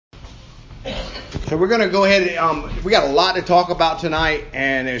So we're going to go ahead. We got a lot to talk about tonight,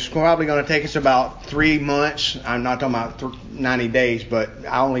 and it's probably going to take us about 3 months. I'm not talking about 90 days, but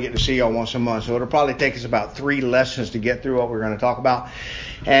I only get to see y'all once a month. So it'll probably take us about 3 lessons to get through what we're going to talk about.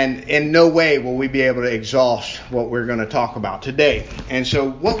 And in no way will we be able to exhaust what we're going to talk about today. And so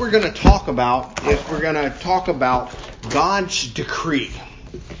what we're going to talk about is we're going to talk about God's decree.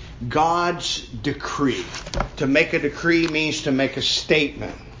 God's decree. To make a decree means to make a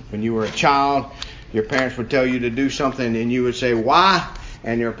statement. When you were a child, your parents would tell you to do something and you would say, why?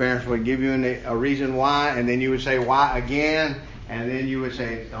 And your parents would give you a reason why, and then you would say, why again? And then you would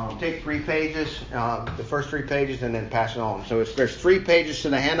say, take 3 pages, the first 3 pages, and then pass it on. So there's 3 pages to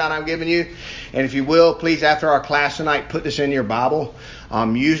the handout I'm giving you. And if you will, please, after our class tonight, put this in your Bible.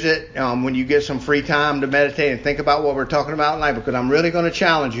 Use it when you get some free time to meditate and think about what we're talking about tonight, because I'm really going to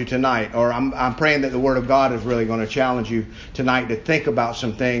challenge you tonight, or I'm praying that the Word of God is really going to challenge you tonight to think about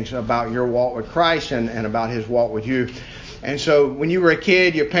some things about your walk with Christ and about His walk with you. And so when you were a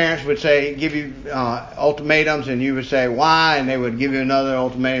kid, your parents would give you ultimatums, and you would say, why? And they would give you another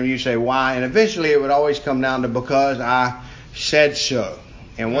ultimatum, and you say, why? And eventually it would always come down to, because I said so.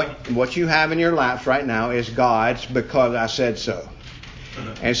 And what you have in your laps right now is God's because I said so.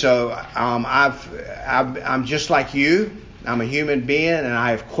 And so I'm just like you. I'm a human being, and I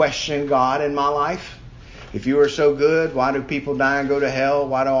have questioned God in my life. If you are so good, why do people die and go to hell?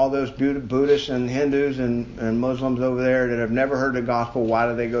 Why do all those Buddhists and Hindus and Muslims over there that have never heard the gospel, why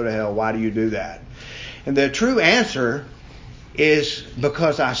do they go to hell? Why do you do that? And the true answer is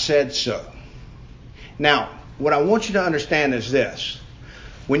because I said so. Now, what I want you to understand is this.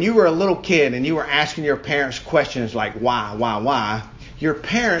 When you were a little kid and you were asking your parents questions like why, your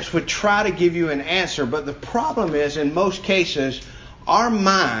parents would try to give you an answer. But the problem is, in most cases, our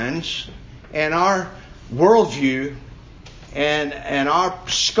minds and our worldview and our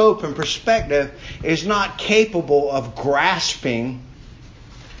scope and perspective is not capable of grasping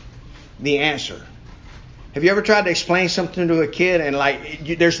the answer. Have you ever tried to explain something to a kid and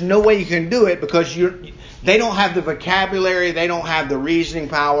there's no way you can do it because they don't have the vocabulary, they don't have the reasoning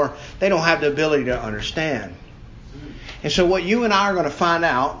power, they don't have the ability to understand. And so what you and I are going to find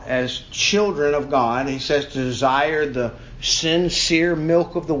out as children of God, He says to desire the sincere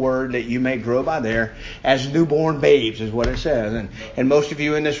milk of the Word that you may grow by there as newborn babes is what it says. And most of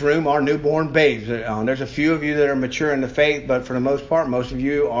you in this room are newborn babes. There's a few of you that are mature in the faith, but for the most part, most of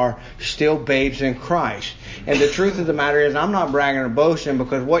you are still babes in Christ. And the truth of the matter is, I'm not bragging or boasting,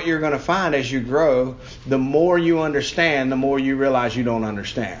 because what you're going to find as you grow, the more you understand, the more you realize you don't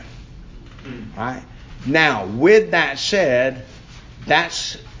understand. Right? Now, with that said,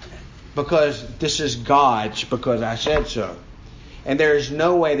 that's because this is God's because I said so. And there is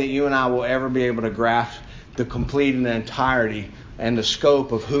no way that you and I will ever be able to grasp the complete and the entirety and the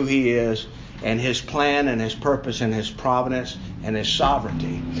scope of who He is and His plan and His purpose and His providence and His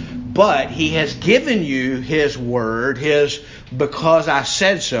sovereignty. But He has given you His Word, His because I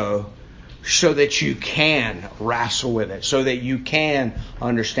said so that you can wrestle with it, so that you can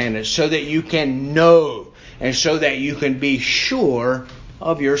understand it, so that you can know, and so that you can be sure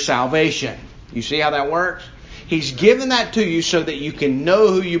of your salvation. You see how that works? He's given that to you so that you can know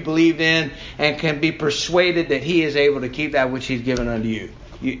who you believed in and can be persuaded that He is able to keep that which He's given unto you.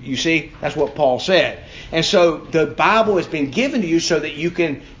 You see? That's what Paul said. And so the Bible has been given to you so that you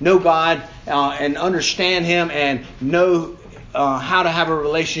can know God and understand Him and know how to have a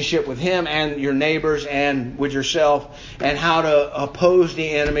relationship with Him and your neighbors and with yourself, and how to oppose the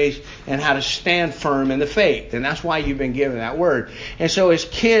enemies and how to stand firm in the faith. And that's why you've been given that Word. And so as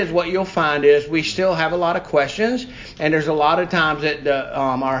kids, what you'll find is we still have a lot of questions, and there's a lot of times that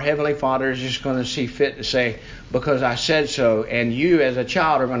our Heavenly Father is just going to see fit to say, because I said so, and you as a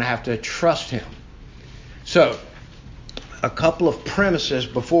child are going to have to trust Him. So, a couple of premises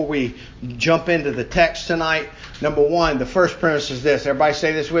before we jump into the text tonight. Number one, the first premise is this. Everybody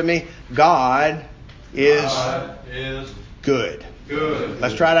say this with me. God is good.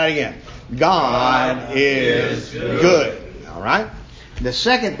 Let's try that again. God is good. All right. The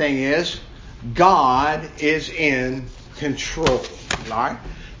second thing is God is in control. All right.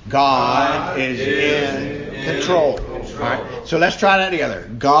 God is in control. All right. So let's try that together.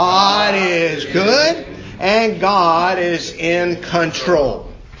 God is good and God is in control.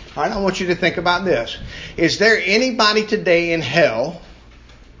 All right, I want you to think about this. Is there anybody today in hell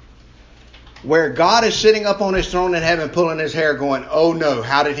where God is sitting up on His throne in heaven pulling His hair going, oh no,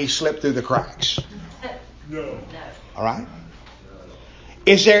 how did He slip through the cracks? No. All right.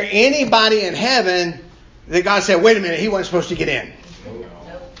 Is there anybody in heaven that God said, wait a minute, He wasn't supposed to get in?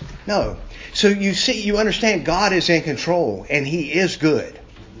 No. So you see, you understand God is in control and He is good.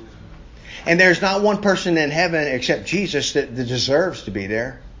 And there's not one person in heaven except Jesus that deserves to be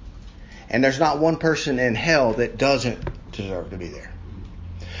there. And there's not one person in hell that doesn't deserve to be there.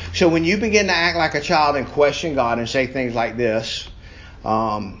 So when you begin to act like a child and question God and say things like this,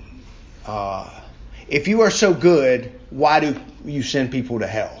 if you are so good, why do you send people to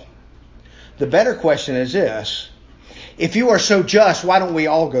hell? The better question is this: if you are so just, why don't we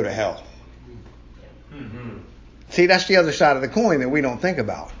all go to hell? Mm-hmm. See, that's the other side of the coin that we don't think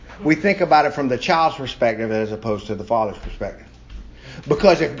about. We think about it from the child's perspective as opposed to the father's perspective.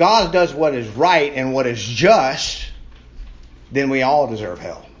 Because if God does what is right and what is just, then we all deserve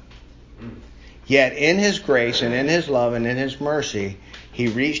hell. Yet in His grace and in His love and in His mercy, He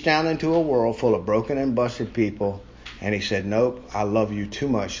reached down into a world full of broken and busted people, and He said, nope, I love you too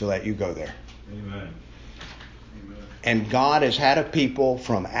much to let you go there. Amen. And God has had a people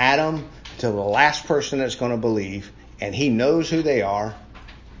from Adam to the last person that's going to believe, and He knows who they are,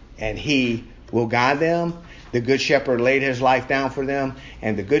 and He will guide them. The Good Shepherd laid His life down for them,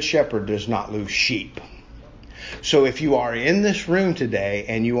 and the Good Shepherd does not lose sheep. So if you are in this room today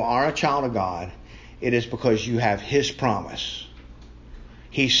and you are a child of God, it is because you have His promise.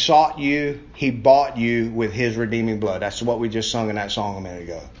 He sought you. He bought you with His redeeming blood. That's what we just sung in that song a minute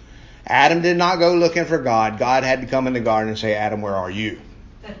ago. Adam did not go looking for God. God had to come in the garden and say, Adam, where are you?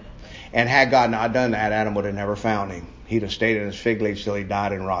 And had God not done that, Adam would have never found him. He'd have stayed in his fig leaves till he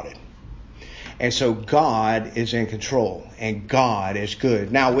died and rotted. And so God is in control, and God is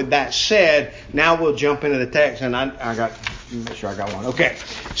good. Now, with that said, now we'll jump into the text, and I got, make sure I got one. Okay,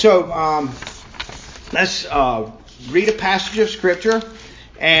 so let's read a passage of Scripture,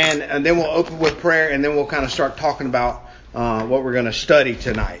 and then we'll open with prayer, and then we'll kind of start talking about what we're going to study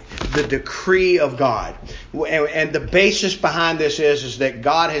tonight. The decree of God. And the basis behind this is that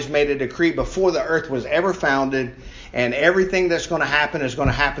God has made a decree before the earth was ever founded, and everything that's going to happen is going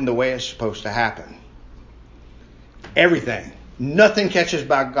to happen the way it's supposed to happen. Everything. Nothing catches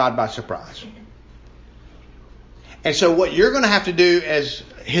God by surprise. And so what you're going to have to do as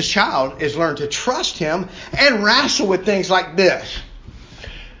His child is learn to trust Him and wrestle with things like this.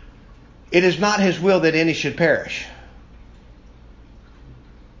 It is not His will that any should perish.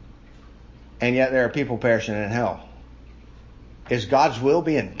 And yet there are people perishing in hell. Is God's will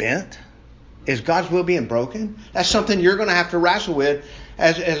being bent? Is God's will being broken? That's something you're going to have to wrestle with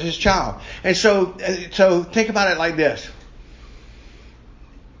as His child. And so think about it like this.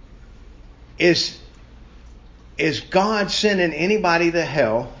 Is God sending anybody to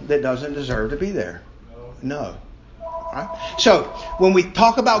hell that doesn't deserve to be there? No. Right? So when we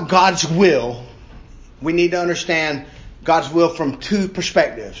talk about God's will, we need to understand God's will from two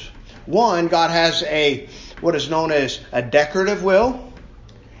perspectives. One, God has what is known as a decorative will.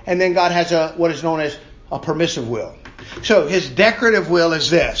 And then God has what is known as a permissive will. So His decorative will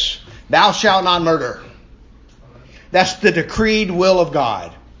is this: thou shalt not murder. That's the decreed will of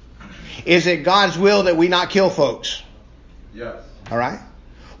God. Is it God's will that we not kill folks? Yes. All right.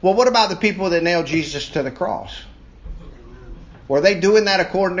 Well, what about the people that nailed Jesus to the cross? Were they doing that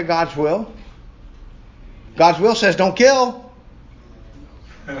according to God's will? God's will says don't kill.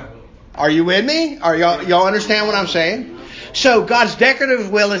 Are you with me? Are y'all understand what I'm saying? So God's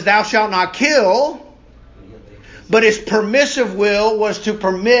decorative will is thou shalt not kill, but His permissive will was to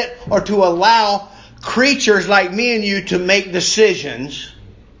permit or to allow creatures like me and you to make decisions.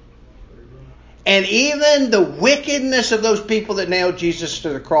 And even the wickedness of those people that nailed Jesus to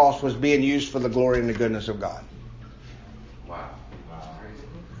the cross was being used for the glory and the goodness of God. Wow.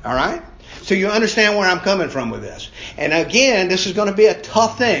 All right? So you understand where I'm coming from with this. And again, this is going to be a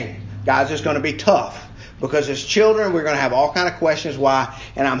tough thing. Guys, it's going to be tough. Because as children, we're going to have all kind of questions why.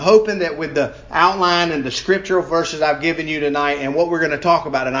 And I'm hoping that with the outline and the scriptural verses I've given you tonight and what we're going to talk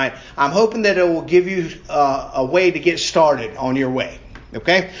about tonight, I'm hoping that it will give you a way to get started on your way.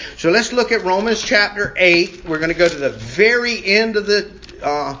 Okay? So let's look at Romans chapter 8. We're going to go to the very end of the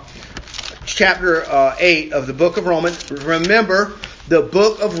chapter 8 of the book of Romans. Remember, the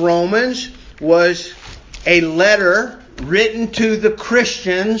book of Romans was a letter written to the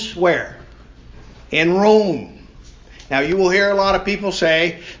Christians where? In Rome. Now you will hear a lot of people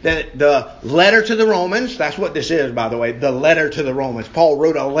say that the letter to the Romans, that's what this is, by the way, the letter to the Romans. Paul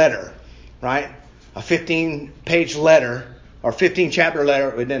wrote a letter, right? A 15-page letter or 15-chapter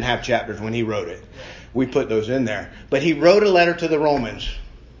letter. It didn't have chapters when he wrote it. We put those in there. But he wrote a letter to the Romans.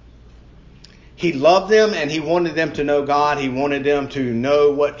 He loved them and he wanted them to know God. He wanted them to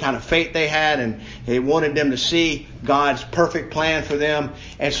know what kind of faith they had, and he wanted them to see God's perfect plan for them.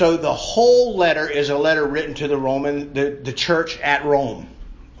 And so the whole letter is a letter written to the church at Rome.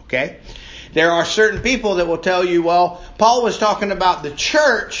 Okay? There are certain people that will tell you, well, Paul was talking about the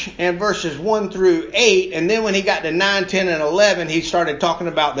church in verses 1 through 8, and then when he got to 9, 10, and 11, he started talking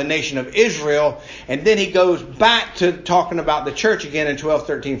about the nation of Israel, and then he goes back to talking about the church again in 12,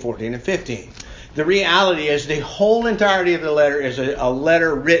 13, 14, and 15. The reality is the whole entirety of the letter is a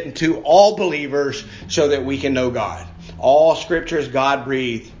letter written to all believers so that we can know God. All Scripture is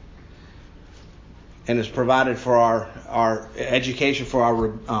God-breathed and is provided for our education, for our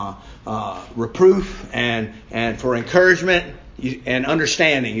reproof, and for encouragement and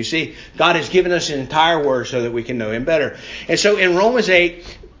understanding. You see, God has given us an entire word so that we can know Him better. And so in Romans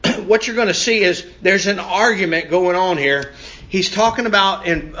 8, what you're going to see is there's an argument going on here. He's talking about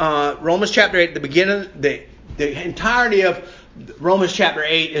in Romans chapter 8, the beginning, the entirety of Romans chapter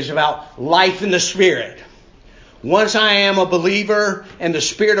 8 is about life in the Spirit. Once I am a believer and the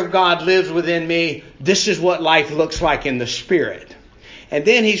Spirit of God lives within me, this is what life looks like in the Spirit. And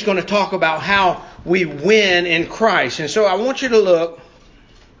then he's going to talk about how we win in Christ. And so I want you to look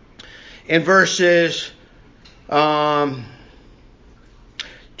in verses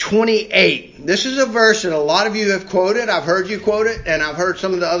 28. This is a verse that a lot of you have quoted. I've heard you quote it, and I've heard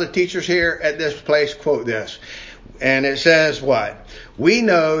some of the other teachers here at this place quote this. And it says what? We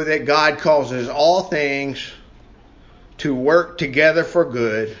know that God causes all things to work together for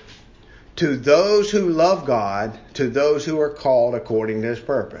good to those who love God, to those who are called according to His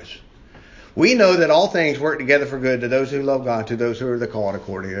purpose. We know that all things work together for good to those who love God, to those who are called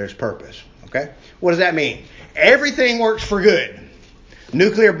according to His purpose. Okay? What does that mean? Everything works for good.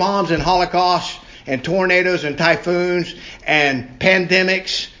 Nuclear bombs and Holocaust and tornadoes and typhoons and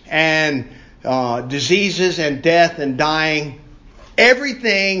pandemics and diseases and death and dying.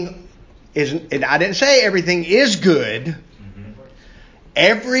 Everything is, I didn't say everything is good. Mm-hmm.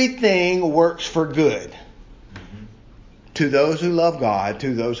 Everything works for good. Mm-hmm. To those who love God,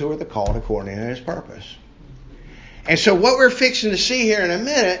 to those who are the called according to His purpose. And so what we're fixing to see here in a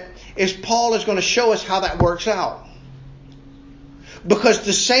minute is Paul is going to show us how that works out. Because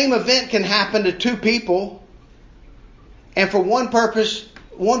the same event can happen to two people, and for one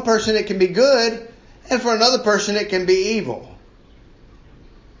person it can be good, and for another person it can be evil.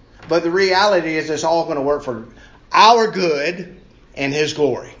 But the reality is it's all going to work for our good and His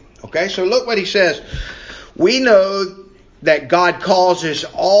glory. Okay, so look what he says. We know that God causes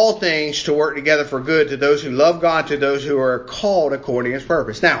all things to work together for good to those who love God, to those who are called according to His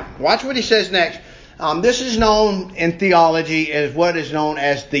purpose. Now, watch what he says next. This is known in theology as what is known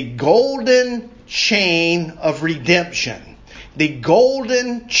as the golden chain of redemption. The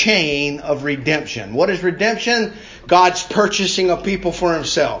golden chain of redemption. What is redemption? God's purchasing a people for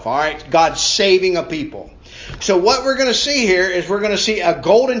Himself. All right, God's saving a people. So what we're going to see here is we're going to see a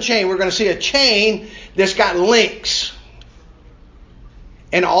golden chain. We're going to see a chain that's got links.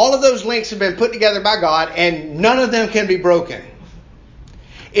 And all of those links have been put together by God, and none of them can be broken.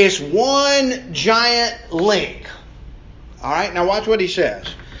 It's one giant link. All right, now watch what he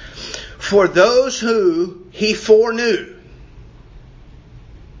says. For those who He foreknew,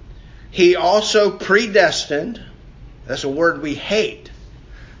 He also predestined. That's a word we hate.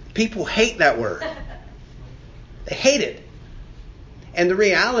 People hate that word. They hate it. And the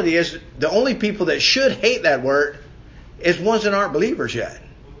reality is the only people that should hate that word is ones that aren't believers yet.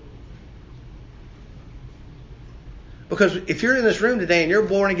 Because if you're in this room today and you're a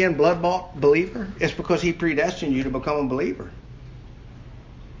born again, blood bought believer, it's because He predestined you to become a believer.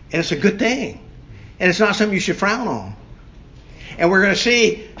 And it's a good thing. And it's not something you should frown on. And we're going to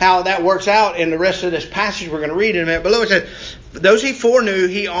see how that works out in the rest of this passage we're going to read in a minute. But look, it says, those He foreknew,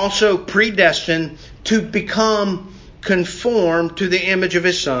 He also predestined to become conformed to the image of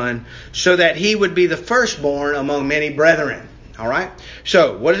His Son, so that He would be the firstborn among many brethren. All right?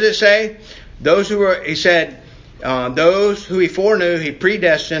 So, what does it say? Those who He foreknew, He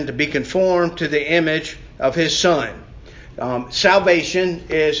predestined to be conformed to the image of His Son. Salvation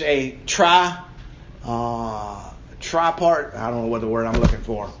is a tripart. I don't know what the word I'm looking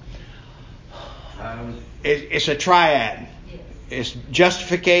for. It's a triad. It's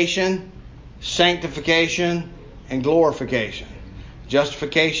justification, sanctification, and glorification.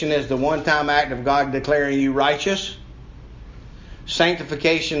 Justification is the one-time act of God declaring you righteous.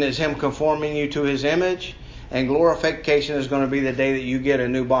 Sanctification is Him conforming you to His image. And glorification is going to be the day that you get a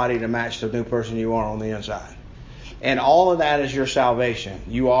new body to match the new person you are on the inside. And all of that is your salvation.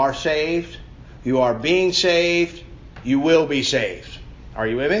 You are saved. You are being saved. You will be saved. Are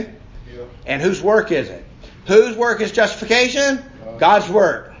you with me? Yeah. And whose work is it? Whose work is justification? God's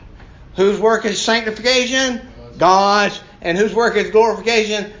work. Whose work is sanctification? God's. And whose work is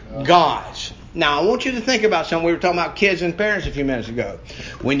glorification? God's. Now, I want you to think about something. We were talking about kids and parents a few minutes ago.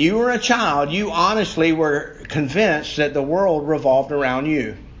 When you were a child, you honestly were convinced that the world revolved around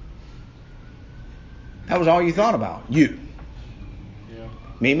you. That was all you thought about. You. Yeah.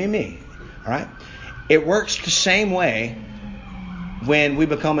 Me. All right? It works the same way when we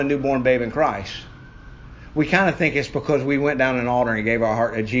become a newborn babe in Christ. We kind of think it's because we went down an altar and gave our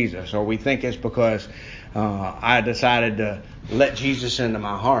heart to Jesus. Or we think it's because I decided to let Jesus into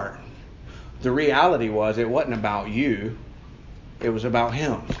my heart. The reality was it wasn't about you. It was about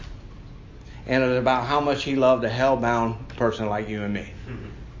Him. And it was about how much He loved a hell-bound person like you and me.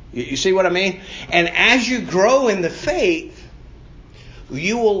 You see what I mean? And as you grow in the faith,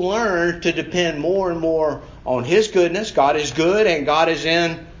 you will learn to depend more and more on His goodness. God is good and God is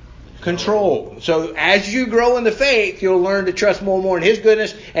in control. So as you grow in the faith, you'll learn to trust more and more in His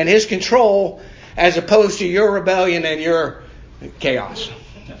goodness and His control as opposed to your rebellion and your chaos.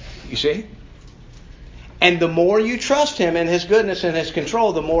 You see? And the more you trust Him and His goodness and His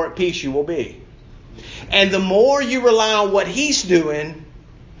control, the more at peace you will be. And the more you rely on what He's doing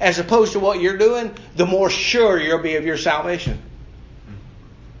as opposed to what you're doing, the more sure you'll be of your salvation.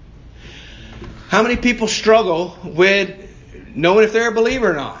 How many people struggle with knowing if they're a believer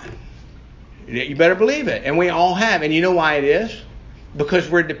or not? You better believe it. And we all have. And you know why it is? Because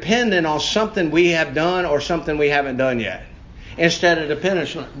we're dependent on something we have done or something we haven't done yet. Instead of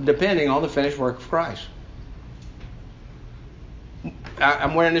depending on the finished work of Christ.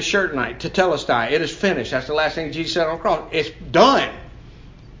 I'm wearing this shirt tonight, Tetelestai. It is finished. That's the last thing Jesus said on the cross. It's done.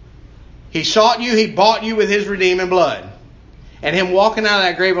 He sought you. He bought you with His redeeming blood. And Him walking out of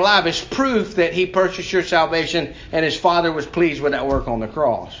that grave alive is proof that He purchased your salvation and His Father was pleased with that work on the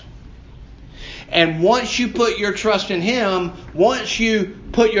cross. And once you put your trust in Him, once you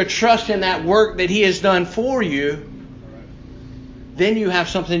put your trust in that work that He has done for you, then you have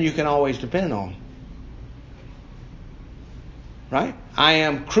something you can always depend on. Right? I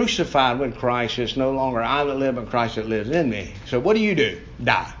am crucified with Christ. It's no longer I that live, but Christ that lives in me. So what do?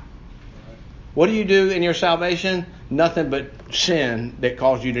 Die. What do you do in your salvation? Nothing but sin that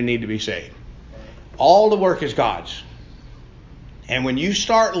caused you to need to be saved. All the work is God's. And when you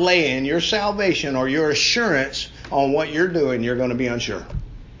start laying your salvation or your assurance on what you're doing, you're going to be unsure.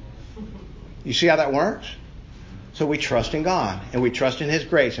 You see how that works? So we trust in God, and we trust in His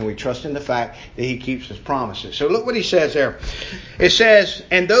grace, and we trust in the fact that He keeps His promises. So look what He says there. It says,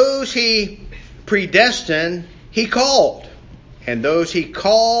 and those He predestined, He called. And those He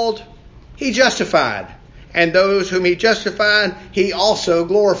called, He justified. And those whom He justified, He also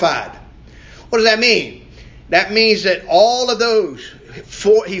glorified. What does that mean? That means that all of those,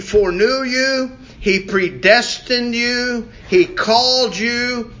 He foreknew you, He predestined you, He called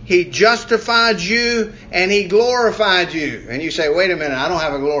you, He justified you, and He glorified you. And you say, wait a minute, I don't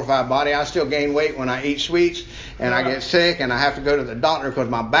have a glorified body. I still gain weight when I eat sweets, and I get sick, and I have to go to the doctor because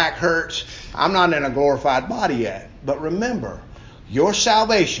my back hurts. I'm not in a glorified body yet. But remember, your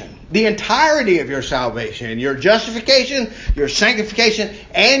salvation, the entirety of your salvation, your justification, your sanctification,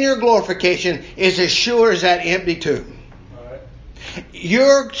 and your glorification is as sure as that empty tomb.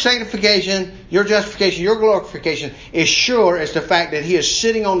 Your sanctification, your justification, your glorification is sure as the fact that He is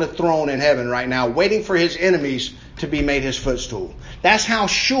sitting on the throne in heaven right now, waiting for His enemies to be made His footstool. That's how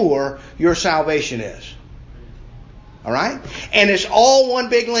sure your salvation is. All right? And it's all one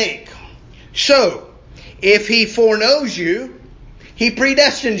big link. So, if He foreknows you, He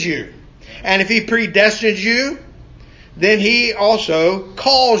predestines you. And if He predestines you, then He also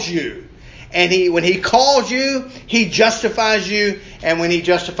calls you. And when He calls you, He justifies you. And when He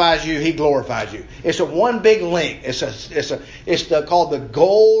justifies you, He glorifies you. It's a one big link. It's called the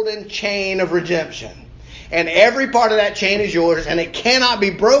golden chain of redemption. And every part of that chain is yours. And it cannot be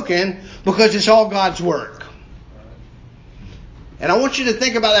broken because it's all God's work. And I want you to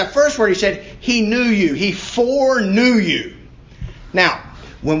think about that first word. He said, He knew you. He foreknew you. Now,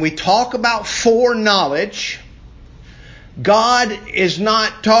 when we talk about foreknowledge, God is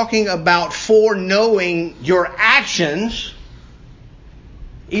not talking about foreknowing your actions,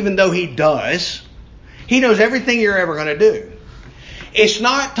 even though He does. He knows everything you're ever going to do. It's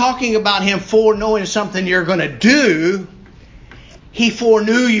not talking about Him foreknowing something you're going to do. He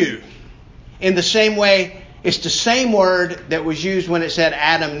foreknew you. In the same way, it's the same word that was used when it said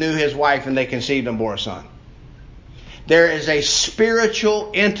Adam knew his wife and they conceived and bore a son. There is a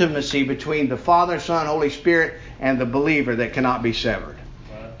spiritual intimacy between the Father, Son, Holy Spirit, and the believer that cannot be severed.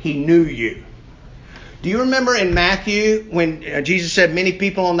 He knew you. Do you remember in Matthew when Jesus said many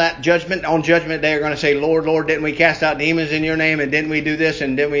people on Judgment Day are going to say, Lord, Lord, didn't we cast out demons in your name? And didn't we do this?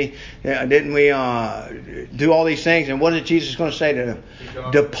 And didn't we do all these things? And what is Jesus going to say to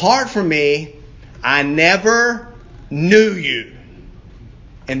them? Depart from me, I never knew you.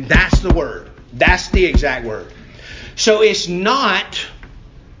 And that's the word. That's the exact word. So it's not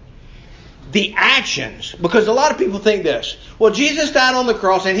the actions. Because a lot of people think this. Well, Jesus died on the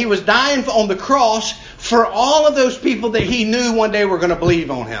cross, and he was dying on the cross for all of those people that he knew one day were going to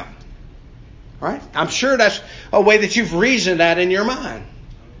believe on him. Right? I'm sure that's a way that you've reasoned that in your mind.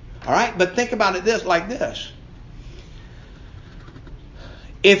 All right? But think about it like this.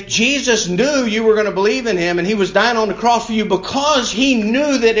 If Jesus knew you were going to believe in him and he was dying on the cross for you because he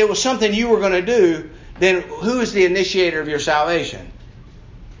knew that it was something you were going to do, then who is the initiator of your salvation?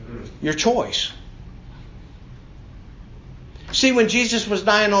 Your choice. See, when Jesus was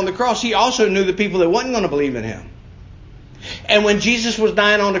dying on the cross, he also knew the people that wasn't going to believe in him. And when Jesus was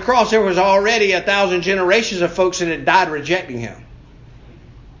dying on the cross, there was already 1,000 generations of folks that had died rejecting him.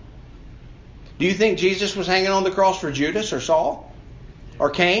 Do you think Jesus was hanging on the cross for Judas or Saul? Or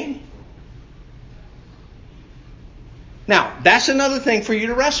Cain? Now, that's another thing for you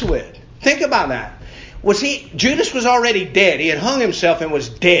to wrestle with. Think about that. Judas was already dead. He had hung himself and was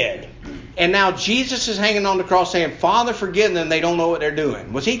dead. And now Jesus is hanging on the cross saying, Father, forgive them. They don't know what they're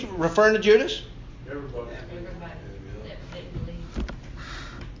doing. Was he referring to Judas? Everybody that didn't believe.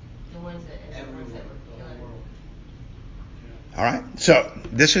 The ones that were killing. All right. So,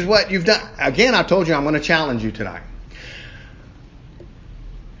 this is what you've done. Again, I told you I'm going to challenge you tonight.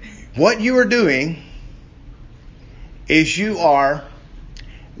 What you are doing is you are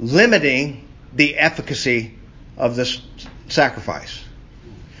limiting the efficacy of this sacrifice.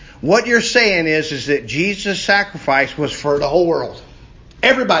 What you're saying is that Jesus' sacrifice was for the whole world.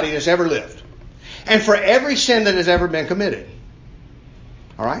 Everybody that's ever lived. And for every sin that has ever been committed.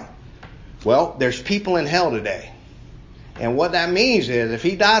 All right? Well, there's people in hell today. And what that means is if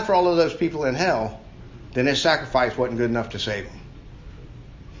he died for all of those people in hell, then his sacrifice wasn't good enough to save them.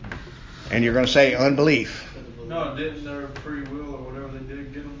 And you're going to say unbelief. No, didn't their free will or whatever they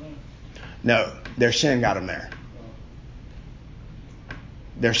did get them there? No, their sin got them there.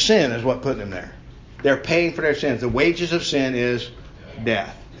 Their sin is what put them there. They're paying for their sins. The wages of sin is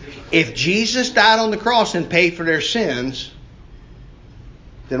death. If Jesus died on the cross and paid for their sins,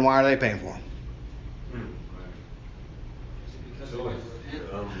 then why are they paying for them?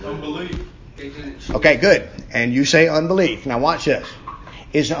 Unbelief. Okay, good. And you say unbelief. Now watch this.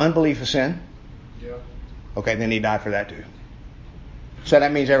 Is unbelief a sin? Yeah. Okay, then he died for that too. So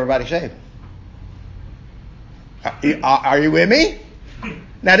that means everybody's saved. Are you with me?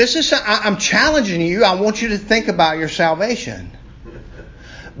 Now I'm challenging you. I want you to think about your salvation.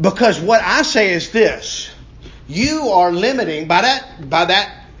 Because what I say is this. You are limiting, by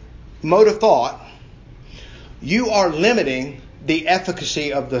that mode of thought, you are limiting the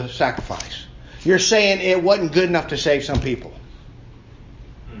efficacy of the sacrifice. You're saying it wasn't good enough to save some people.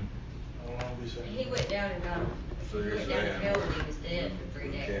 He went down and got him. So He you're went down to saying hell when he was dead for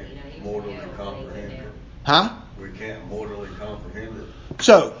 3 days. can't He was in mortally hell when he comprehend went it. down. Huh? We can't mortally comprehend it.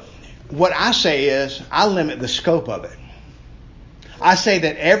 So, what I say is, I limit the scope of it. I say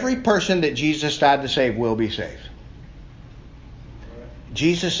that every person that Jesus died to save will be saved.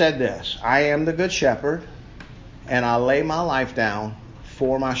 Jesus said this, I am the good shepherd, and I lay my life down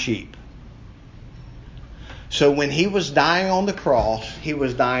for my sheep. So when he was dying on the cross, he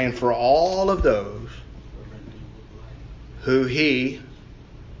was dying for all of those who he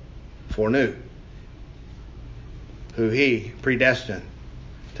foreknew, who he predestined,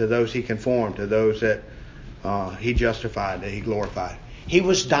 to those he conformed, to those that he justified, that he glorified. He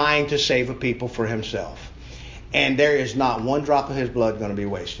was dying to save a people for himself. And there is not one drop of his blood going to be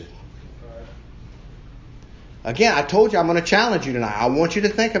wasted. Again, I told you I'm going to challenge you tonight. I want you to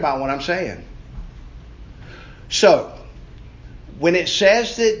think about what I'm saying. So, when it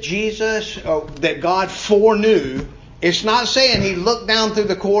says that that God foreknew, it's not saying he looked down through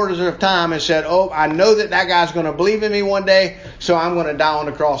the corridors of time and said, oh, I know that guy's going to believe in me one day, so I'm going to die on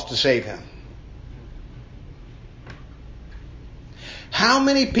the cross to save him. How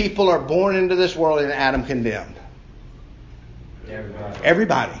many people are born into this world in Adam condemned?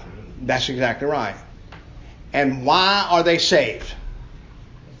 Everybody. That's exactly right. And why are they saved?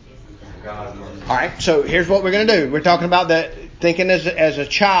 God. All right, so here's what we're going to do. We're talking about the thinking as a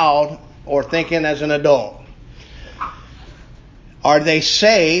child or thinking as an adult. Are they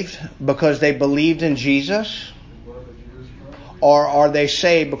saved because they believed in Jesus? Or are they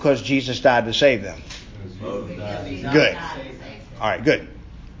saved because Jesus died to save them? Good. All right, good.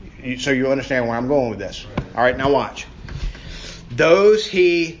 So you understand where I'm going with this. All right, now watch. Those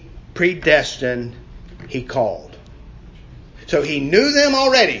he predestined, he called. So he knew them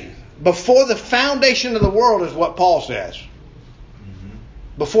already. Before the foundation of the world is what Paul says.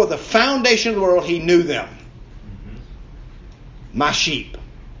 Before the foundation of the world, He knew them. My sheep.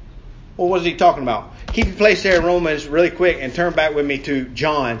 Well, what is He talking about? Keep your place there in Romans really quick and turn back with me to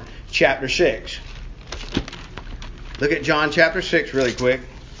John chapter 6. Look at John chapter 6 really quick.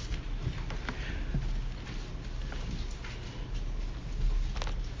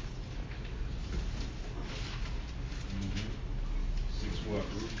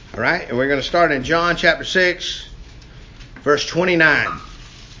 All right, and we're going to start in John chapter 6, verse 29.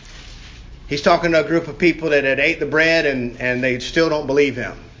 He's talking to a group of people that had ate the bread and they still don't believe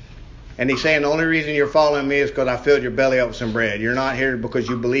Him. And He's saying the only reason you're following me is because I filled your belly up with some bread. You're not here because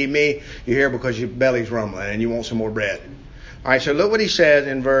you believe me. You're here because your belly's rumbling and you want some more bread. All right, so look what He says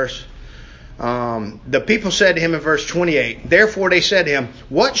in verse. The people said to Him in verse 28, therefore they said to Him,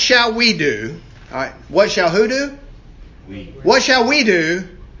 what shall we do? All right, what shall who do? We. What shall we do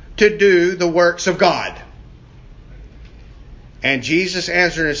to do the works of God? And Jesus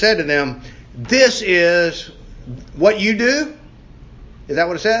answered and said to them, this is what you do? Is that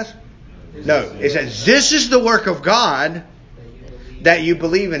what it says? No, it says this is the work of God, that you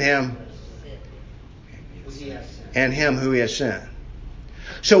believe in Him and Him who He has sent.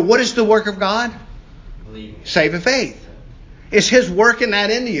 So what is the work of God? Saving faith. It's His working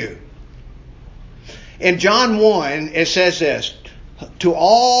that into you. In John 1, it says this, to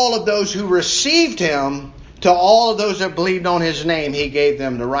all of those who received Him, to all of those that believed on His name, He gave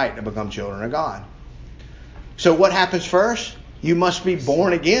them the right to become children of God. So what happens first? You must be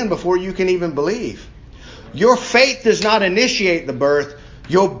born again before you can even believe. Your faith does not initiate the birth.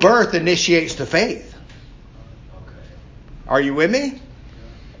 Your birth initiates the faith. Are you with me?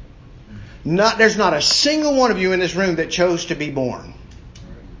 There's not a single one of you in this room that chose to be born.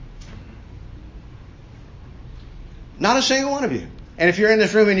 Not a single one of you. And if you're in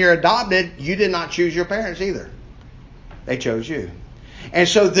this room and you're adopted, you did not choose your parents either. They chose you. And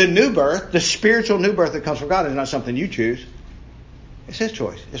so the new birth, the spiritual new birth that comes from God, is not something you choose. It's His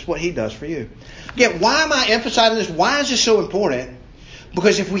choice. It's what He does for you. Again, why am I emphasizing this? Why is this so important?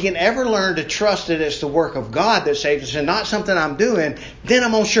 Because if we can ever learn to trust that it's the work of God that saves us and not something I'm doing, then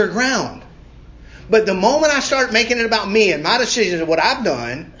I'm on sure ground. But the moment I start making it about me and my decisions of what I've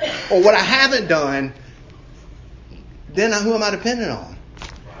done or what I haven't done, then who am I dependent on?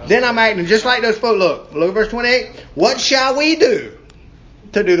 Then I'm acting just like those folks. Look at verse 28. What shall we do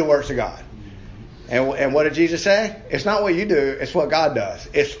to do the works of God? And what did Jesus say? It's not what you do. It's what God does.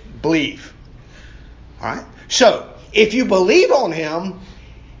 It's believe. All right. So if you believe on Him,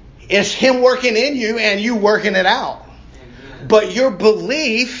 it's Him working in you and you working it out. But your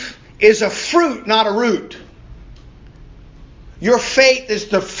belief is a fruit, not a root. Your faith is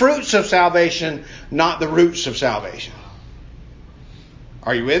the fruits of salvation, not the roots of salvation.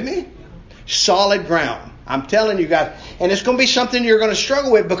 Are you with me? Solid ground. I'm telling you guys. And it's going to be something you're going to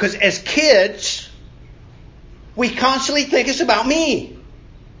struggle with because as kids, we constantly think it's about me.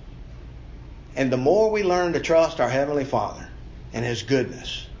 And the more we learn to trust our Heavenly Father and His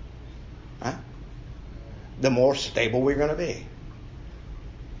goodness, right, the more stable we're going to be.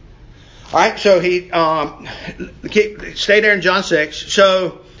 All right, so stay there in John 6.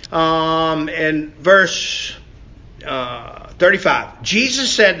 So in verse 35,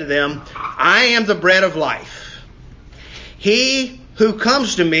 Jesus said to them, I am the bread of life. He who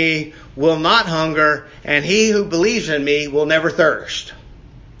comes to me will not hunger, and he who believes in me will never thirst.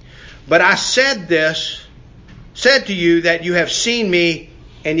 But I said to you that you have seen me,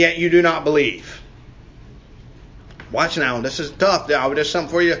 and yet you do not believe. Watch now, this is tough. There's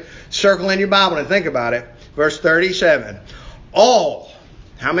something for you. Circle in your Bible and think about it. Verse 37. All.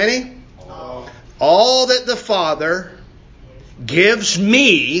 How many? All that the Father gives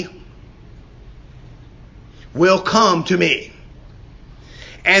me will come to me.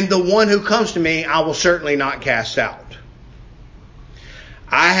 And the one who comes to me, I will certainly not cast out.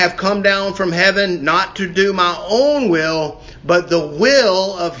 I have come down from heaven not to do my own will, but the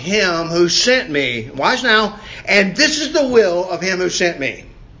will of Him who sent me. Watch now. And this is the will of Him who sent me,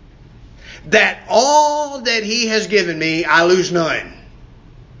 that all that He has given me, I lose none,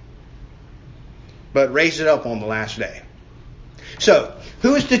 but raise it up on the last day. So,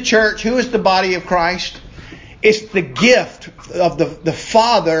 who is the church? Who is the body of Christ? It's the gift of the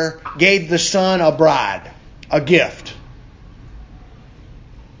Father gave the Son a bride, a gift.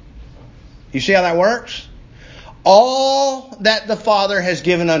 You see how that works? All that the Father has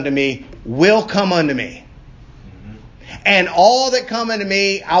given unto me will come unto me. And all that come unto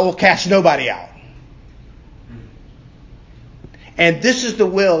me, I will cast nobody out. And this is the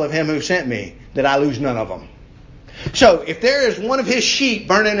will of Him who sent me, that I lose none of them. So, if there is one of His sheep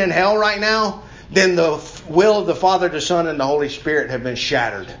burning in hell right now, then the will of the Father, the Son, and the Holy Spirit have been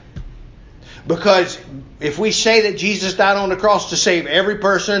shattered. Because if we say that Jesus died on the cross to save every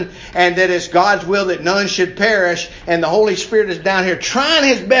person and that it's God's will that none should perish and the Holy Spirit is down here trying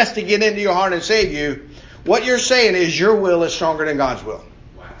his best to get into your heart and save you, what you're saying is your will is stronger than God's will.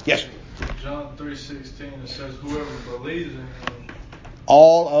 Wow. Yes? John 3:16, it says, whoever believes in him.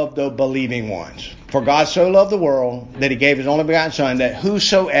 All of the believing ones. For God so loved the world that he gave his only begotten Son, that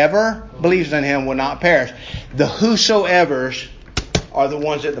whosoever believes in him will not perish. The whosoevers are the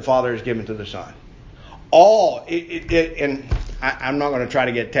ones that the Father has given to the Son. And I'm not going to try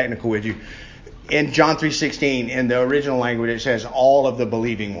to get technical with you. In John 3:16, in the original language, it says all of the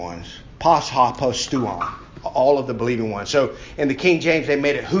believing ones. Pas ha postuon. All of the believing ones. So in the King James, they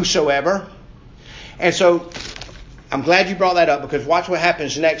made it whosoever. And so I'm glad you brought that up, because watch what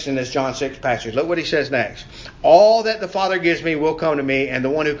happens next in this John 6 passage. Look what he says next. All that the Father gives me will come to me, and the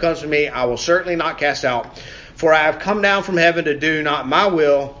one who comes to me I will certainly not cast out. For I have come down from heaven to do not my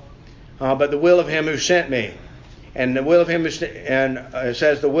will, but the will of him who sent me. And the will of him, it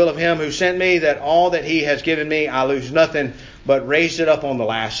says, the will of him who sent me, that all that he has given me, I lose nothing, but raise it up on the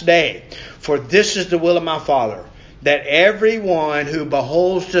last day. For this is the will of my Father, that everyone who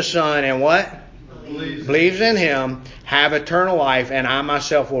beholds the Son and what? Believes in him, have eternal life, and I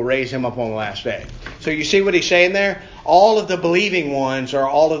myself will raise him up on the last day. So you see what he's saying there? All of the believing ones are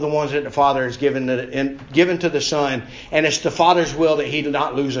all of the ones that the Father has given to the Son, and it's the Father's will that he do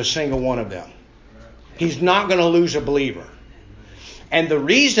not lose a single one of them. He's not going to lose a believer. And the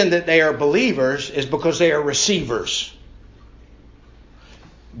reason that they are believers is because they are receivers.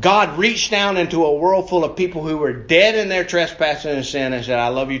 God reached down into a world full of people who were dead in their trespass and sin and said, I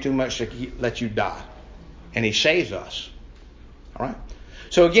love you too much to let you die. And he saves us. All right.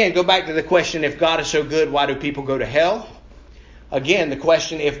 So again, go back to the question, if God is so good, why do people go to hell? Again, the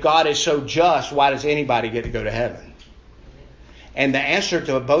question, if God is so just, why does anybody get to go to heaven? And the answer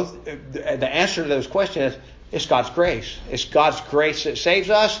to those questions is, it's God's grace. It's God's grace that saves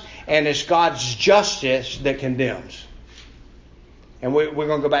us, and it's God's justice that condemns. And we're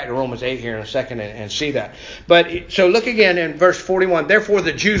going to go back to Romans 8 here in a second and see that. But so look again in verse 41. Therefore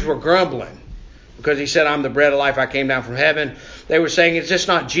the Jews were grumbling, because he said, I'm the bread of life, I came down from heaven. They were saying, is this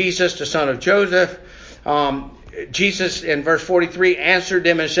not Jesus, the son of Joseph? Jesus, in verse 43, answered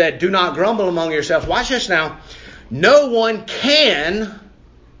them and said, do not grumble among yourselves. Watch this now. No one can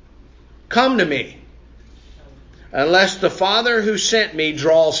come to me unless the Father who sent me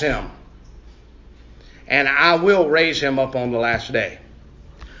draws him. And I will raise him up on the last day.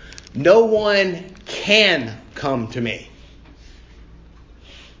 No one can come to me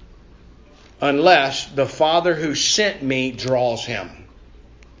unless the Father who sent me draws him.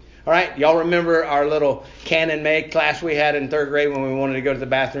 All right, y'all remember our little Canon May class we had in 3rd grade when we wanted to go to the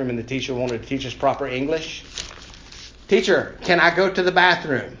bathroom and the teacher wanted to teach us proper English? Teacher, can I go to the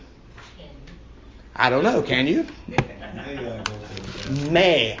bathroom? I don't know, can you?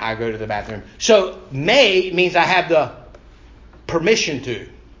 May I go to the bathroom? So may means I have the permission to.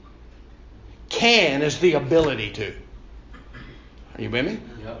 Can is the ability to. Are you with me?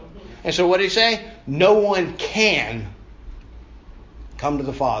 Yep. And so what did he say? No one can come to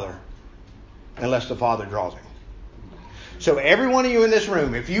the Father unless the Father draws him. So every one of you in this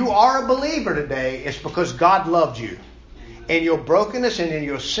room, if you are a believer today, it's because God loved you. In your brokenness and in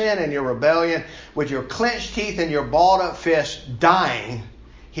your sin and your rebellion, with your clenched teeth and your balled up fists dying,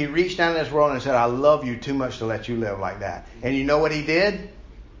 he reached down in this world and said, I love you too much to let you live like that. And you know what he did?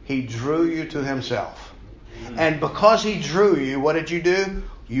 He drew you to himself. And because he drew you, what did you do?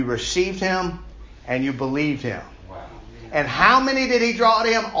 You received him and you believed him. And how many did he draw to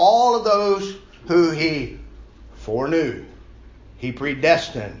him? All of those who he foreknew. He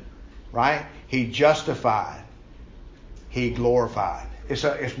predestined, right? He justified. He glorified. It's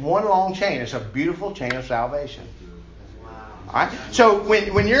one long chain. It's a beautiful chain of salvation. All right. So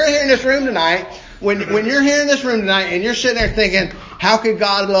when you're here in this room tonight, when you're here in this room tonight, and you're sitting there thinking, how could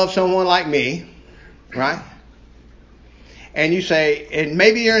God love someone like me, right? And you say, and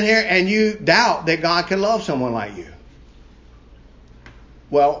maybe you're in here and you doubt that God can love someone like you.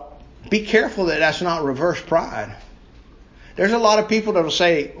 Well, be careful that that's not reverse pride. There's a lot of people that will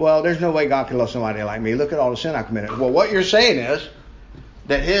say, well, there's no way God can love somebody like me. Look at all the sin I committed. Well, what you're saying is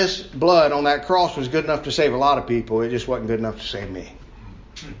that his blood on that cross was good enough to save a lot of people. It just wasn't good enough to save me.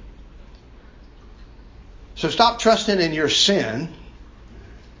 So stop trusting in your sin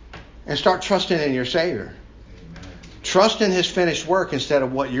and start trusting in your Savior. Trust in his finished work instead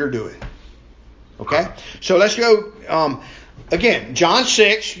of what you're doing. Okay? So let's go... Again, John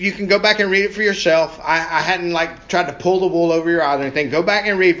 6, you can go back and read it for yourself. I hadn't tried to pull the wool over your eyes or anything. Go back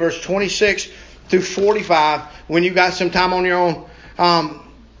and read verse 26 through 45, when you got some time on your own,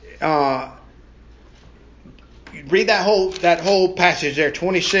 read that whole passage there,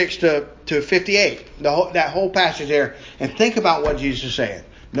 26 to 58, that whole passage there, and think about what Jesus is saying.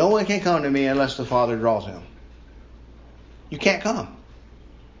 No one can come to me unless the Father draws him. You can't come.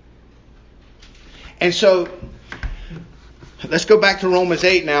 And so, let's go back to Romans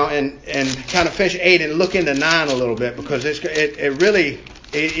 8 now and kind of finish 8 and look into 9 a little bit, because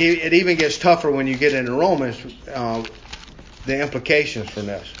it even gets tougher when you get into Romans, the implications from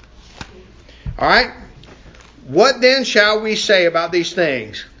this. All right? What then shall we say about these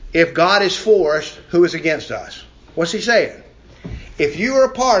things? If God is for us, who is against us? What's he saying? If you are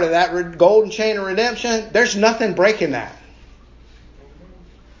a part of that golden chain of redemption, there's nothing breaking that.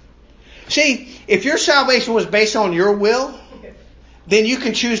 See, if your salvation was based on your will, then you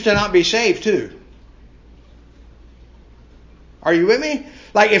can choose to not be saved too. Are you with me?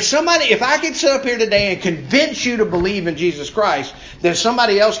 Like if I could sit up here today and convince you to believe in Jesus Christ, then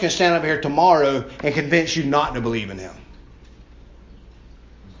somebody else can stand up here tomorrow and convince you not to believe in Him.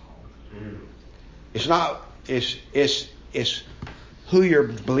 It's who you're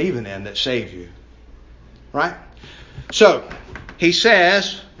believing in that saves you. Right? So, he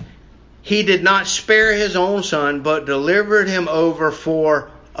says, He did not spare His own Son, but delivered Him over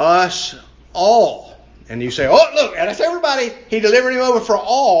for us all. And you say, oh, look, that's everybody. He delivered Him over for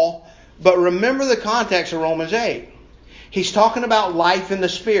all. But remember the context of Romans 8. He's talking about life in the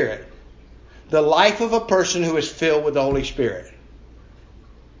Spirit. The life of a person who is filled with the Holy Spirit.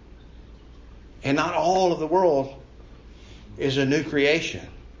 And not all of the world is a new creation.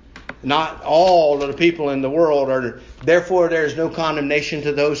 Not all of the people in the world are. Therefore, there is no condemnation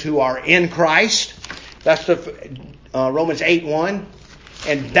to those who are in Christ. That's the Romans 8:1.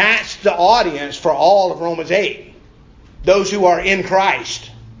 And that's the audience for all of Romans 8. Those who are in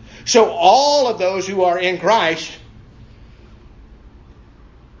Christ. So all of those who are in Christ,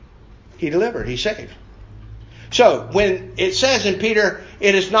 He delivered. He saved. So when it says in Peter,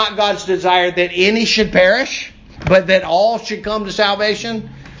 it is not God's desire that any should perish, but that all should come to salvation.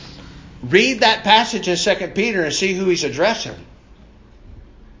 Read that passage in 2 Peter and see who he's addressing.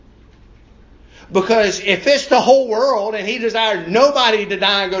 Because if it's the whole world and He desired nobody to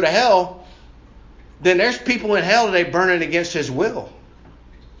die and go to hell, then there's people in hell today burning against His will.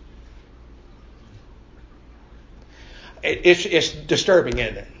 It's disturbing,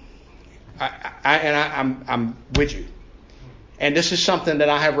 isn't it? I'm with you. And this is something that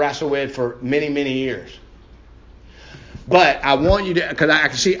I have wrestled with for many, many years. But I want you to,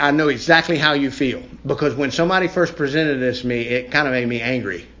 because I know exactly how you feel. Because when somebody first presented this to me, it kind of made me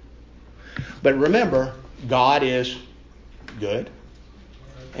angry. But remember, God is good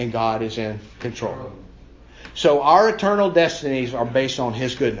and God is in control. So our eternal destinies are based on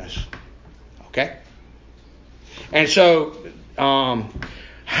His goodness. Okay? And so,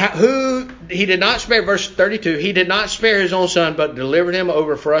 He did not spare, verse 32, He did not spare His own Son, but delivered Him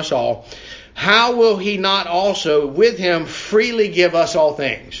over for us all. How will He not also with Him freely give us all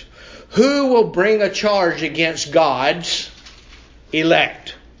things? Who will bring a charge against God's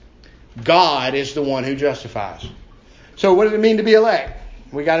elect? God is the one who justifies. So what does it mean to be elect?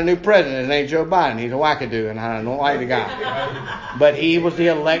 We got a new president. His name's Joe Biden. He's a wackadoo, and I don't like the guy. But he was the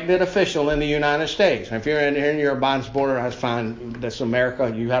elected official in the United States. And if you're in here and you're a Biden supporter, that's fine. That's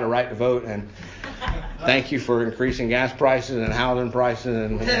America. You had a right to vote. And thank you for increasing gas prices and housing prices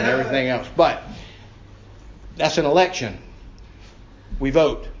and everything else. But that's an election. We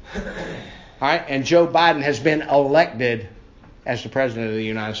vote. All right? And Joe Biden has been elected as the president of the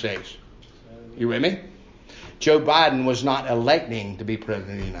United States. You with me? Joe Biden was not electing to be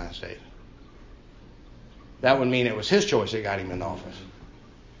president of the United States. That would mean it was his choice that got him in office.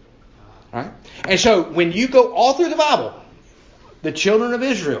 All right? And so when you go all through the Bible, the children of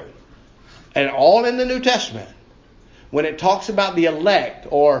Israel, and all in the New Testament, when it talks about the elect,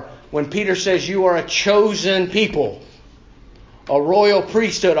 or when Peter says you are a chosen people, a royal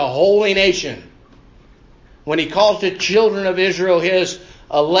priesthood, a holy nation, when he calls the children of Israel His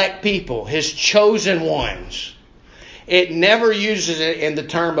elect people, His chosen ones, it never uses it in the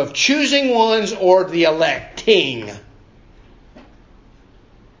term of choosing ones or the electing.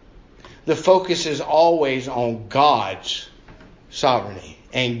 The focus is always on God's sovereignty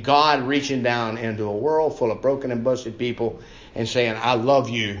and God reaching down into a world full of broken and busted people and saying, I love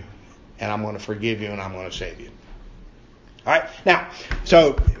you and I'm going to forgive you and I'm going to save you. All right. Now,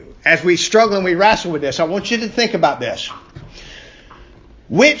 so as we struggle and we wrestle with this, I want you to think about this.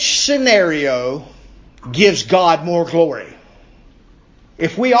 Which scenario gives God more glory?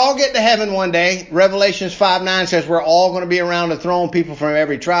 If we all get to heaven one day, Revelations 5:9 says we're all going to be around the throne, people from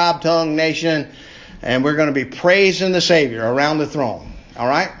every tribe, tongue, nation, and we're going to be praising the Savior around the throne. All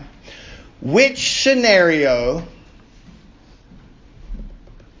right? Which scenario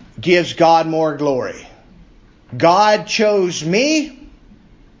gives God more glory? God chose me,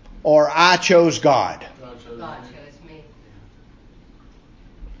 or I chose God? God chose me.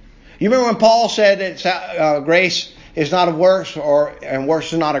 You remember when Paul said that grace is not of works, and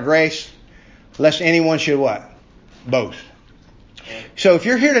works is not of grace, lest anyone should what? Boast. So if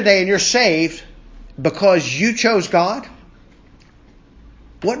you're here today and you're saved because you chose God,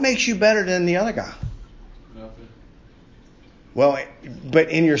 what makes you better than the other guy? Nothing. Well, but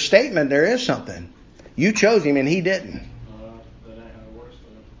in your statement there is something. You chose him and he didn't. That ain't how it works,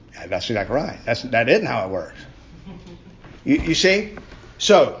 though. That's exactly right. That isn't how it works. You see?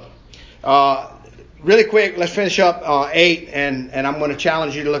 So, really quick, let's finish up 8, and I'm going to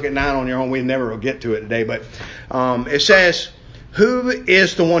challenge you to look at 9 on your own. We never will get to it today, but it says, who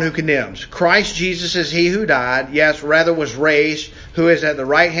is the one who condemns? Christ Jesus is he who died, yes, rather was raised, who is at the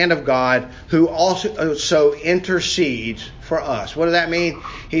right hand of God, who also intercedes for us. What does that mean?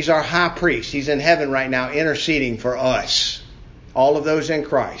 He's our high priest. He's in heaven right now interceding for us. All of those in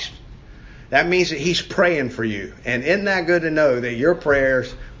Christ. That means that he's praying for you. And isn't that good to know that your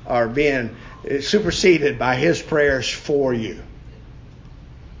prayers are being superseded by his prayers for you?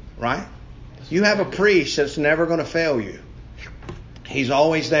 Right? You have a priest that's never going to fail you. He's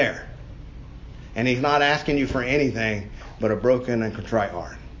always there. And he's not asking you for anything but a broken and contrite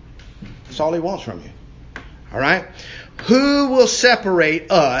heart. That's all he wants from you. All right? Who will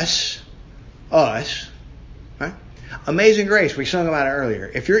separate us? Right? Amazing grace. We sung about it earlier.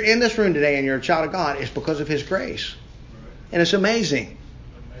 If you're in this room today and you're a child of God, it's because of his grace. And it's amazing.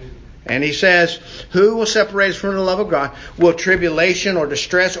 And he says, who will separate us from the love of God? Will tribulation or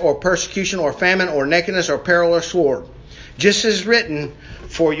distress or persecution or famine or nakedness or peril or sword? Just as written,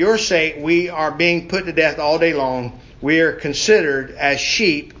 for your sake we are being put to death all day long. We are considered as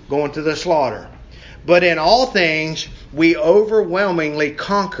sheep going to the slaughter. But in all things we overwhelmingly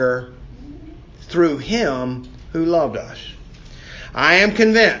conquer through him who loved us. I am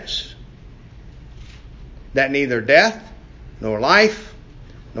convinced that neither death, nor life,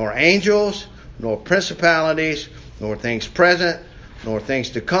 nor angels, nor principalities, nor things present, nor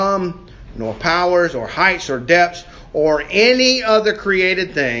things to come, nor powers, or heights, or depths, or any other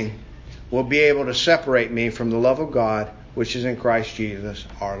created thing will be able to separate me from the love of God, which is in Christ Jesus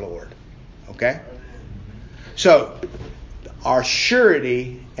our Lord. Okay? So, our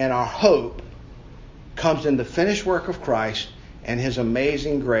surety and our hope comes in the finished work of Christ and his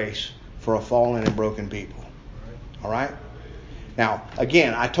amazing grace for a fallen and broken people. All right? Now,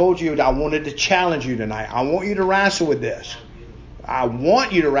 again, I told you I wanted to challenge you tonight. I want you to wrestle with this. I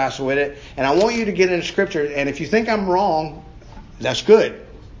want you to wrestle with it, and I want you to get into Scripture. And if you think I'm wrong, that's good.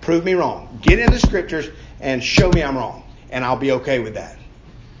 Prove me wrong. Get into Scriptures and show me I'm wrong, and I'll be okay with that.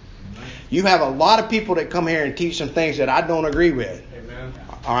 You have a lot of people that come here and teach some things that I don't agree with. Amen.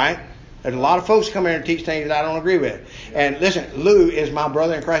 All right? There's a lot of folks come here and teach things that I don't agree with. And listen, Lou is my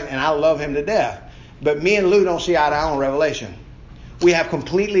brother in Christ, and I love him to death. But me and Lou don't see eye to eye on Revelation. We have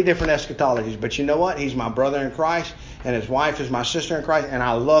completely different eschatologies. But you know what? He's my brother in Christ, and his wife is my sister in Christ, and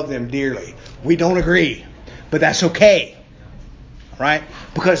I love them dearly. We don't agree, but that's okay. Right?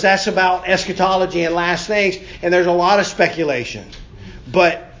 Because that's about eschatology and last things, and there's a lot of speculation.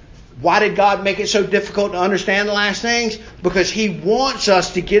 But why did God make it so difficult to understand the last things? Because he wants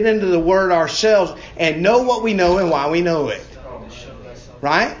us to get into the Word ourselves and know what we know and why we know it.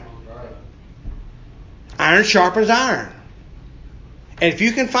 Right? Iron sharpens iron. And if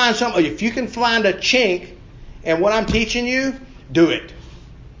you can find a chink in what I'm teaching you, do it.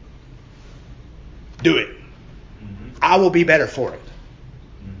 Do it. I will be better for it.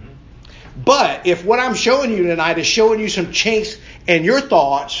 But if what I'm showing you tonight is showing you some chinks in your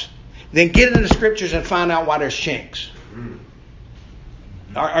thoughts, then get into the Scriptures and find out why there's chinks.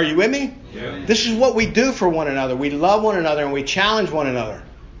 Are you with me? Yeah. This is what we do for one another. We love one another and we challenge one another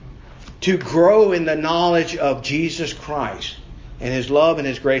to grow in the knowledge of Jesus Christ and his love and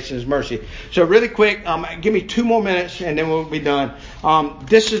his grace and his mercy. So really quick, give me 2 more minutes and then we'll be done.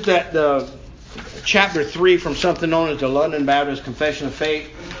 This is the chapter 3 from something known as the London Baptist Confession of Faith.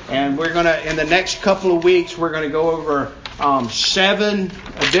 And we're going to, in the next couple of weeks, we're going to go over 7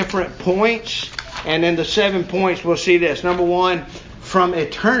 different points. And in the 7 points, we'll see this. Number 1, from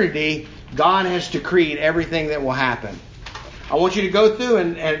eternity, God has decreed everything that will happen. I want you to go through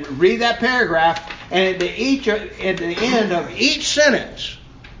and read that paragraph. And at the end of each sentence,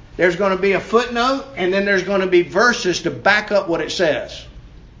 there's going to be a footnote. And then there's going to be verses to back up what it says.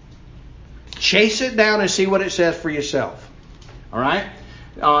 Chase it down and see what it says for yourself. All right?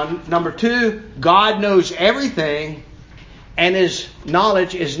 Number 2, God knows everything, and His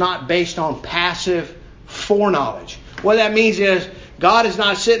knowledge is not based on passive foreknowledge. What that means is God is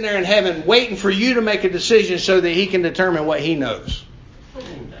not sitting there in heaven waiting for you to make a decision so that He can determine what He knows.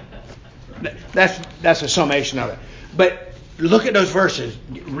 That's a summation of it. But look at those verses.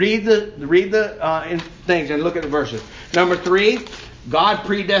 Read the things and look at the verses. Number 3, God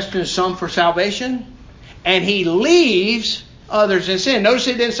predestines some for salvation, and He leaves others in sin. Notice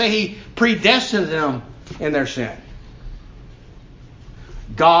it didn't say He predestined them in their sin.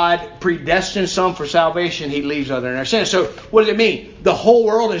 God predestines some for salvation. He leaves others in their sin. So what does it mean? The whole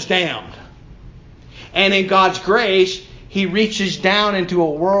world is damned. And in God's grace, He reaches down into a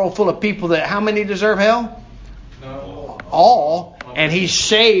world full of people that, how many deserve hell? No. All. And He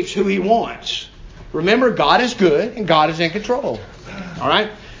saves who He wants. Remember, God is good and God is in control. All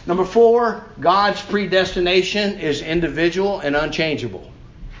right? Number 4, God's predestination is individual and unchangeable.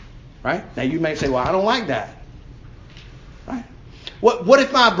 Right? Now you may say, well, I don't like that. Right? What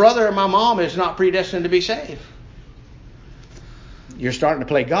if my brother or my mom is not predestined to be saved? You're starting to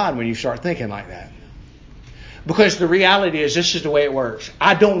play God when you start thinking like that. Because the reality is, this is the way it works.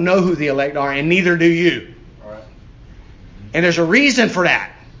 I don't know who the elect are, and neither do you. Right. And there's a reason for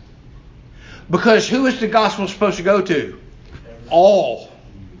that. Because who is the gospel supposed to go to? All.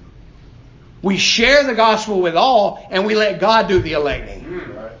 We share the gospel with all, and we let God do the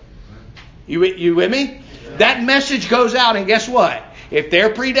electing. Right. You with me? Yeah. That message goes out, and guess what? If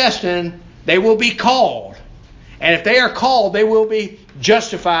they're predestined, they will be called. And if they are called, they will be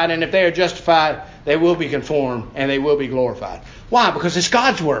justified. And if they are justified, they will be conformed and they will be glorified. Why? Because it's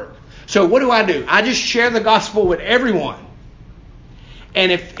God's work. So what do? I just share the gospel with everyone.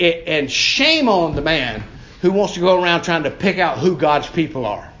 And shame on the man who wants to go around trying to pick out who God's people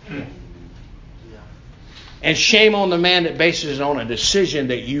are. And shame on the man that bases it on a decision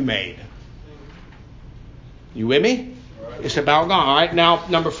that you made. You with me? It's about God. All right. Now,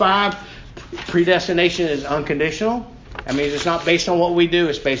 number 5, predestination is unconditional. That means it's not based on what we do.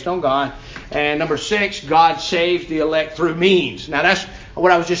 It's based on God. And number 6, God saves the elect through means. Now, that's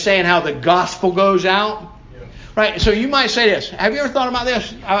what I was just saying, how the gospel goes out. Yeah. Right. So you might say this. Have you ever thought about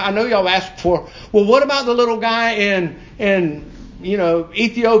this? I know y'all asked before. Well, what about the little guy in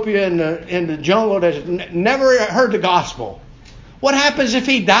Ethiopia in the jungle that's never heard the gospel? What happens if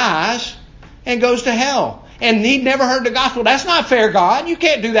he dies and goes to hell? And he never heard the gospel. That's not fair, God. You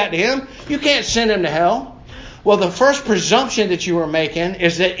can't do that to him. You can't send him to hell. Well, the first presumption that you are making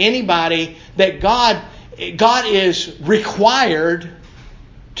is that that God is required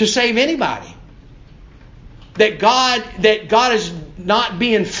to save anybody. That God is not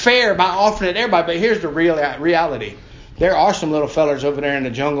being fair by offering it to everybody. But here's the reality. There are some little fellers over there in the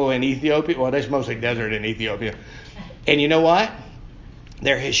jungle in Ethiopia. Well, there's mostly desert in Ethiopia. And you know what?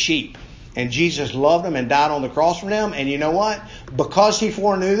 They're His sheep. And Jesus loved them and died on the cross for them. And you know what? Because He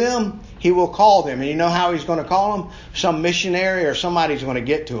foreknew them, He will call them. And you know how He's going to call them? Some missionary or somebody's going to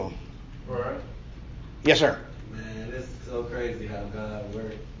get to them. Right. Yes, sir. Man, it's so crazy how God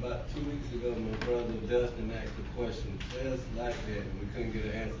works. About 2 weeks ago, my brother Dustin asked a question just like that, and we couldn't get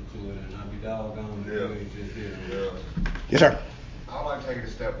an answer to it. And I'll be doggone if you ain't just here. Yeah. Yes, sir. I would like to take it a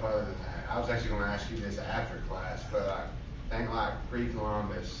step further than that. I was actually going to ask you this after class, but think like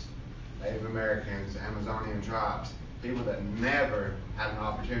pre-Columbus, Native Americans, Amazonian tribes, people that never had an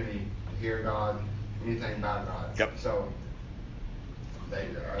opportunity to hear God, anything about God. Yep. So,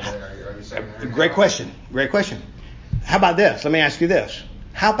 are you saying they're Great question. Great question. How about this? Let me ask you this.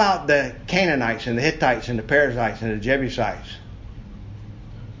 How about the Canaanites and the Hittites and the Perizzites and the Jebusites?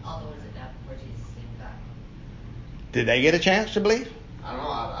 All the ones that died before Jesus came back. Did they get a chance to believe? I don't know.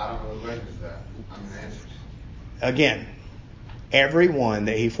 I don't know the records of that. I mean, the answers. Again, everyone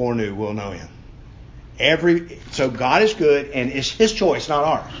that He foreknew will know Him. So God is good, and it's His choice, not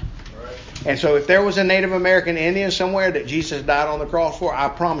ours. Right. And so if there was a Native American Indian somewhere that Jesus died on the cross for, I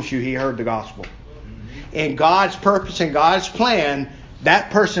promise you he heard the gospel. In God's purpose and God's plan,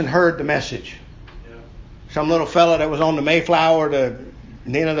 that person heard the message. Yeah. Some little fella that was on the Mayflower, the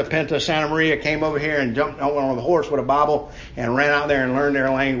Nina the Pinta, Santa Maria, came over here and jumped on the horse with a Bible and ran out there and learned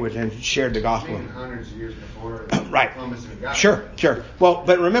their language and shared the gospel. Hundreds of years before Right. Columbus had got Sure. Well,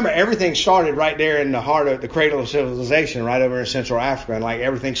 but remember, everything started right there in the heart of the cradle of civilization, right over in Central Africa, and like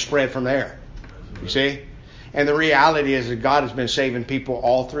everything spread from there. You see? And the reality is that God has been saving people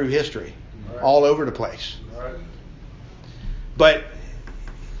all through history, all over the place. Right. But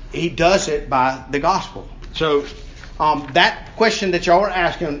He does it by the gospel. So that question that y'all are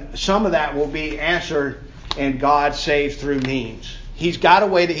asking, some of that will be answered in God saves through means. He's got a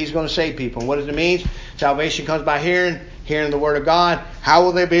way that He's going to save people. And what does it mean? Salvation comes by hearing the Word of God. How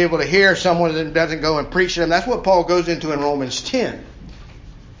will they be able to hear someone that doesn't go and preach to them? That's what Paul goes into in Romans 10.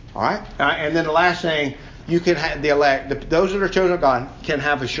 All right? And then the last thing, you can have the elect, those that are chosen of God, can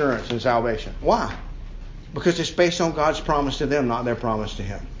have assurance in salvation. Why? Because it's based on God's promise to them, not their promise to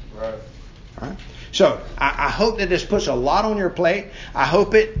Him. Right. All right? So I hope that this puts a lot on your plate. I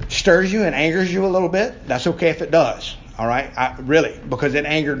hope it stirs you and angers you a little bit. That's okay if it does. All right? Really, because it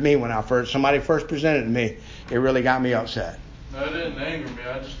angered me when somebody first presented it to me. It really got me upset. No, it didn't anger me.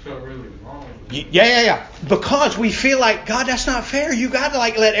 I just felt really wrong. Yeah. Because we feel like, God, that's not fair. You got to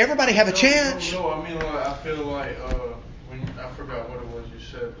let everybody have a chance. No, I mean, I feel like when I forgot what it was you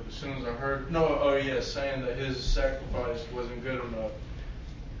said, but as soon as I heard, saying that His sacrifice wasn't good enough,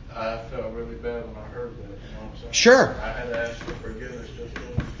 I felt really bad when I heard that. You know what I'm saying? Sure. I had to ask for forgiveness just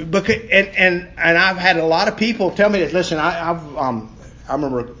then. Because and I've had a lot of people tell me this. Listen, I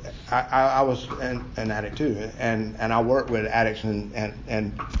remember I was an addict too, and I work with addicts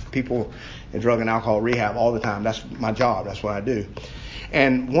and people in drug and alcohol rehab all the time. That's my job. That's what I do.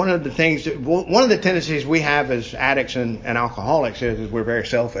 And one of the tendencies we have as addicts and alcoholics is we're very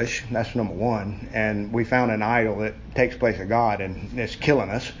selfish. That's number one. And we found an idol that takes place of God, and it's killing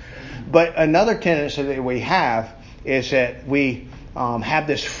us. But another tendency that we have is that we have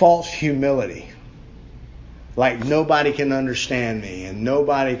this false humility. Like nobody can understand me and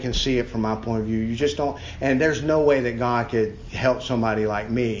nobody can see it from my point of view. You just don't. And there's no way that God could help somebody like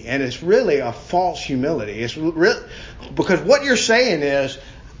me. And it's really a false humility. It's really, because what you're saying is,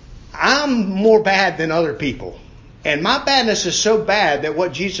 I'm more bad than other people. And my badness is so bad that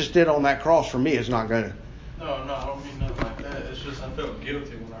what Jesus did on that cross for me is not going to. No, I don't mean nothing like that. It's just I felt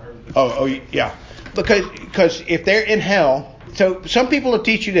guilty when I heard this. Oh, yeah. Because if they're in hell, so some people will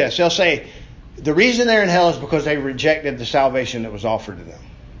teach you this. They'll say, the reason they're in hell is because they rejected the salvation that was offered to them.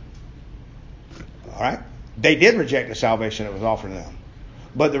 All right? They did reject the salvation that was offered to them.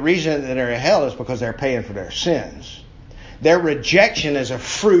 But the reason that they're in hell is because they're paying for their sins. Their rejection is a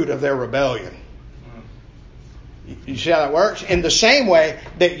fruit of their rebellion. You see how that works? In the same way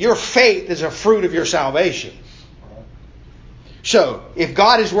that your faith is a fruit of your salvation. So, if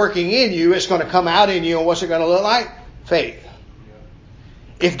God is working in you, it's going to come out in you. And what's it going to look like? Faith.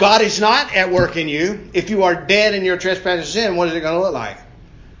 If God is not at work in you, if you are dead in your trespass and sin, what is it going to look like?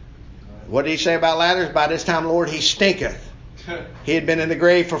 What did He say about Lazarus? By this time, Lord, he stinketh. He had been in the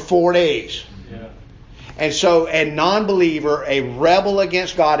grave for 4 days. Yeah. And so a non-believer, a rebel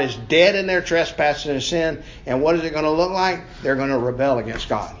against God, is dead in their trespasses and sin. And what is it going to look like? They're going to rebel against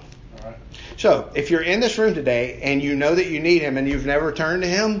God. All right. So if you're in this room today and you know that you need Him and you've never turned to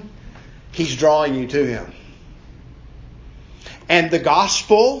Him, He's drawing you to Him. And the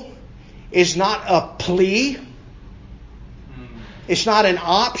gospel is not a plea. It's not an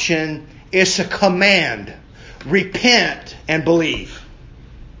option. It's a command. Repent and believe.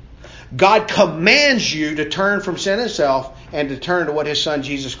 God commands you to turn from sin itself and to turn to what His Son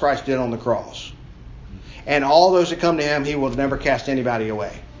Jesus Christ did on the cross. And all those that come to Him, He will never cast anybody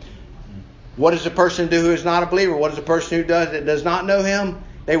away. What does a person do who is not a believer? What does a person who does not know Him?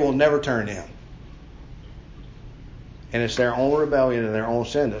 They will never turn to Him. And it's their own rebellion and their own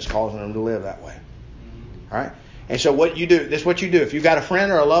sin that's causing them to live that way. All right? And so what you do, this is what you do. If you've got a friend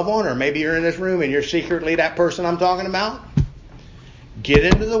or a loved one, or maybe you're in this room and you're secretly that person I'm talking about, get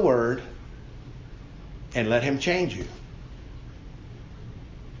into the Word and let Him change you.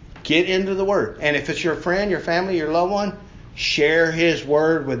 Get into the Word. And if it's your friend, your family, your loved one, share His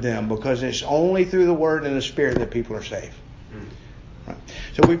Word with them, because it's only through the Word and the Spirit that people are saved. Right.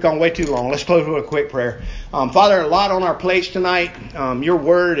 So we've gone way too long. Let's close with a quick prayer. Father, a lot on our plates tonight. Your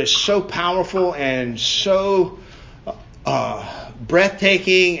Word is so powerful and so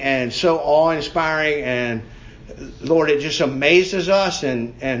breathtaking and so awe-inspiring, and Lord, it just amazes us,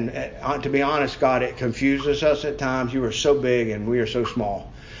 and to be honest, God, it confuses us at times. You are so big and we are so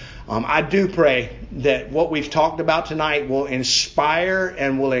small. I do pray that what we've talked about tonight will inspire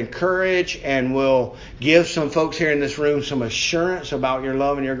and will encourage and will give some folks here in this room some assurance about your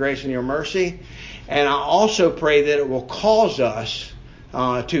love and your grace and your mercy. And I also pray that it will cause us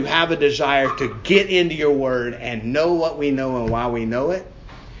to have a desire to get into your Word and know what we know and why we know it.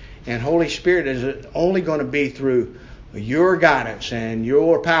 And Holy Spirit, is only going to be through your guidance and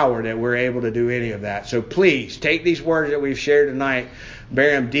your power that we're able to do any of that. So please take these words that we've shared tonight,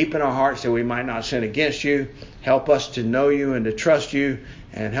 bear them deep in our hearts that we might not sin against you. Help us to know you and to trust you,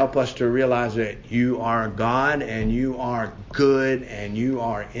 and help us to realize that you are God and you are good and you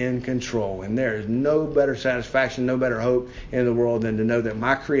are in control. And there is no better satisfaction, no better hope in the world than to know that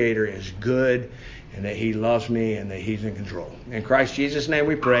my Creator is good and that He loves me and that He's in control. In Christ Jesus' name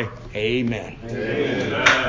we pray. Amen. Amen.